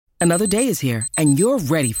Another day is here, and you're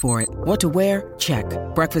ready for it. What to wear? Check.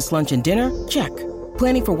 Breakfast, lunch, and dinner? Check.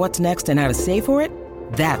 Planning for what's next and how to save for it?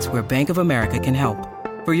 That's where Bank of America can help.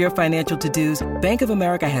 For your financial to-dos, Bank of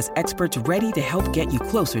America has experts ready to help get you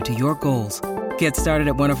closer to your goals. Get started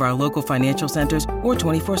at one of our local financial centers or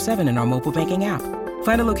 24/7 in our mobile banking app.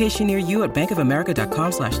 Find a location near you at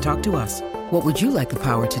bankofamerica.com/talktous. What would you like the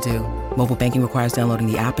power to do? Mobile banking requires downloading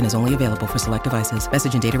the app and is only available for select devices.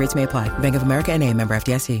 Message and data rates may apply. Bank of America N.A., member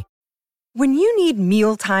FDIC. When you need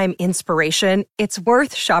mealtime inspiration, it's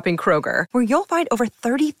worth shopping Kroger, where you'll find over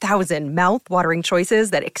 30,000 mouth-watering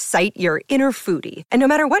choices that excite your inner foodie. And no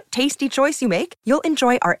matter what tasty choice you make, you'll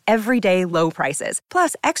enjoy our everyday low prices,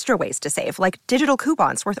 plus extra ways to save, like digital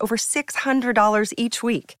coupons worth over $600 each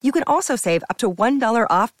week. You can also save up to $1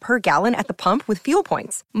 off per gallon at the pump with fuel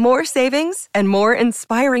points. More savings and more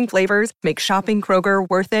inspiring flavors make shopping Kroger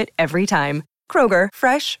worth it every time. Kroger,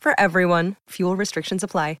 fresh for everyone. Fuel restrictions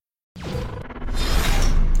apply.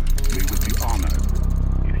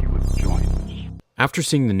 After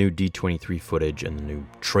seeing the new D23 footage and the new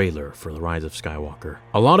trailer for The Rise of Skywalker,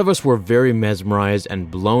 a lot of us were very mesmerized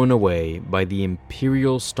and blown away by the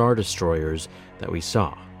Imperial Star Destroyers that we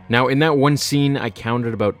saw. Now, in that one scene, I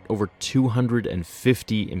counted about over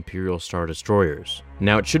 250 Imperial Star Destroyers.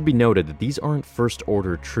 Now, it should be noted that these aren't First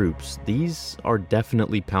Order troops, these are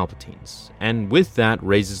definitely Palpatine's. And with that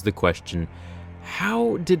raises the question,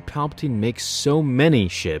 how did Palpatine make so many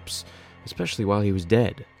ships, especially while he was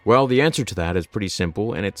dead? Well, the answer to that is pretty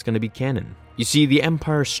simple, and it's going to be canon. You see, the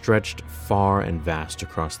Empire stretched far and vast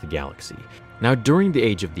across the galaxy. Now, during the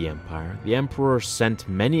Age of the Empire, the Emperor sent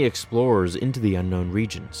many explorers into the unknown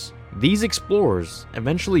regions. These explorers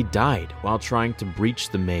eventually died while trying to breach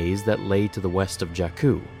the maze that lay to the west of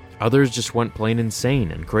Jakku. Others just went plain insane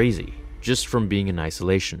and crazy, just from being in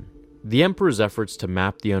isolation. The Emperor's efforts to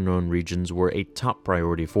map the unknown regions were a top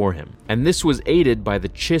priority for him, and this was aided by the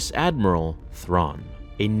Chiss Admiral, Thrawn,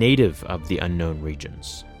 a native of the unknown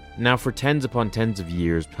regions. Now, for tens upon tens of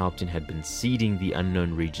years, Palpatine had been seeding the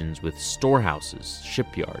unknown regions with storehouses,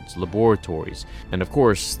 shipyards, laboratories, and of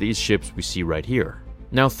course, these ships we see right here.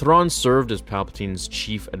 Now, Thrawn served as Palpatine's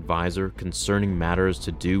chief advisor concerning matters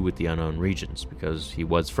to do with the unknown regions, because he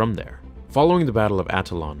was from there. Following the Battle of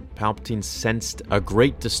Atollon, Palpatine sensed a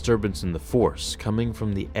great disturbance in the Force coming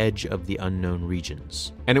from the edge of the unknown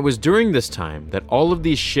regions. And it was during this time that all of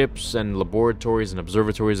these ships and laboratories and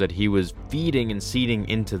observatories that he was feeding and seeding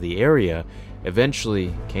into the area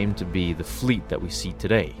eventually came to be the fleet that we see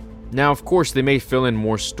today. Now, of course, they may fill in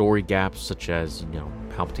more story gaps, such as,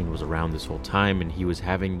 Palpatine was around this whole time and he was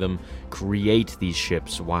having them create these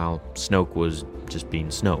ships while Snoke was just being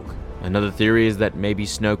Snoke. Another theory is that maybe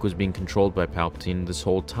Snoke was being controlled by Palpatine this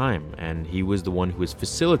whole time, and he was the one who was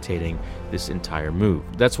facilitating this entire move.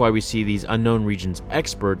 That's why we see these unknown regions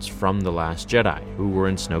experts from The Last Jedi, who were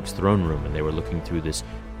in Snoke's throne room, and they were looking through this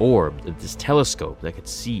orb, this telescope that could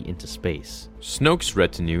see into space. Snoke's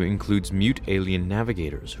retinue includes mute alien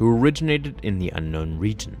navigators who originated in the unknown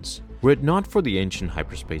regions. Were it not for the ancient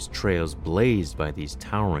hyperspace trails blazed by these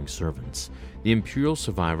towering servants, the Imperial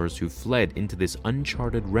survivors who fled into this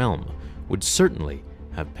uncharted realm would certainly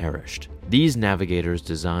have perished. These navigators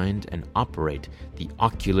designed and operate the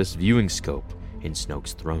Oculus viewing scope in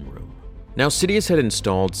Snoke's throne room. Now, Sidious had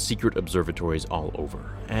installed secret observatories all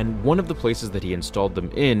over, and one of the places that he installed them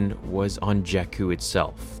in was on Jakku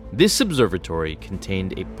itself. This observatory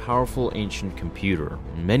contained a powerful ancient computer,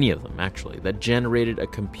 many of them actually, that generated a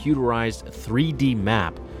computerized 3D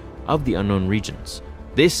map of the unknown regions.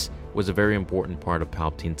 This was a very important part of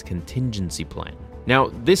Palpatine's contingency plan. Now,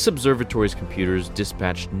 this observatory's computers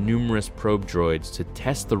dispatched numerous probe droids to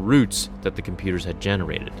test the routes that the computers had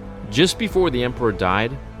generated. Just before the Emperor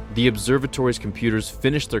died, the observatory's computers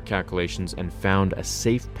finished their calculations and found a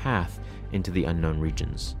safe path into the unknown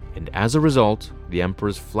regions. And as a result, the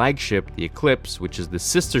Emperor's flagship, the Eclipse, which is the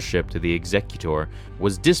sister ship to the Executor,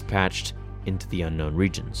 was dispatched into the unknown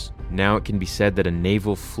regions. Now it can be said that a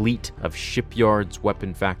naval fleet of shipyards,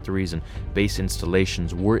 weapon factories, and base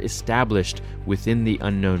installations were established within the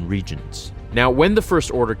unknown regions. Now, when the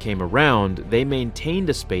First Order came around, they maintained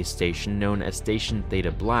a space station known as Station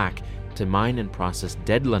Theta Black to mine and process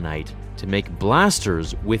deadlanite to make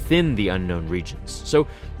blasters within the unknown regions. So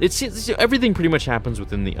everything pretty much happens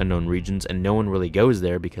within the unknown regions, and no one really goes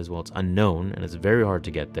there because, well, it's unknown and it's very hard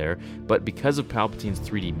to get there. But because of Palpatine's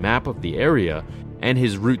 3D map of the area and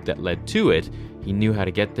his route that led to it, he knew how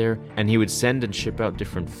to get there, and he would send and ship out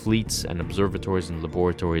different fleets and observatories and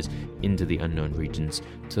laboratories into the unknown regions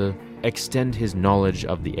to extend his knowledge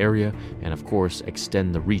of the area and, of course,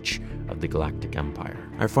 extend the reach of the Galactic Empire.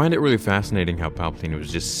 I find it really fascinating how Palpatine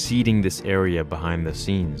was just seeding this area behind the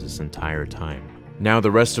scenes this entire time. Now,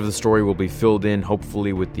 the rest of the story will be filled in,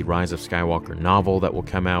 hopefully, with the Rise of Skywalker novel that will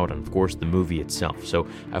come out, and of course, the movie itself. So,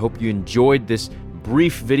 I hope you enjoyed this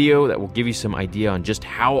brief video that will give you some idea on just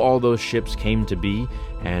how all those ships came to be,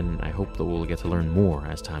 and I hope that we'll get to learn more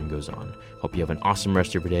as time goes on. Hope you have an awesome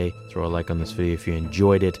rest of your day. Throw a like on this video if you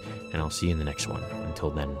enjoyed it, and I'll see you in the next one.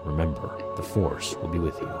 Until then, remember, the Force will be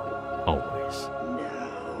with you, always.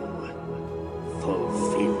 Now,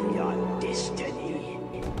 fulfill your destiny.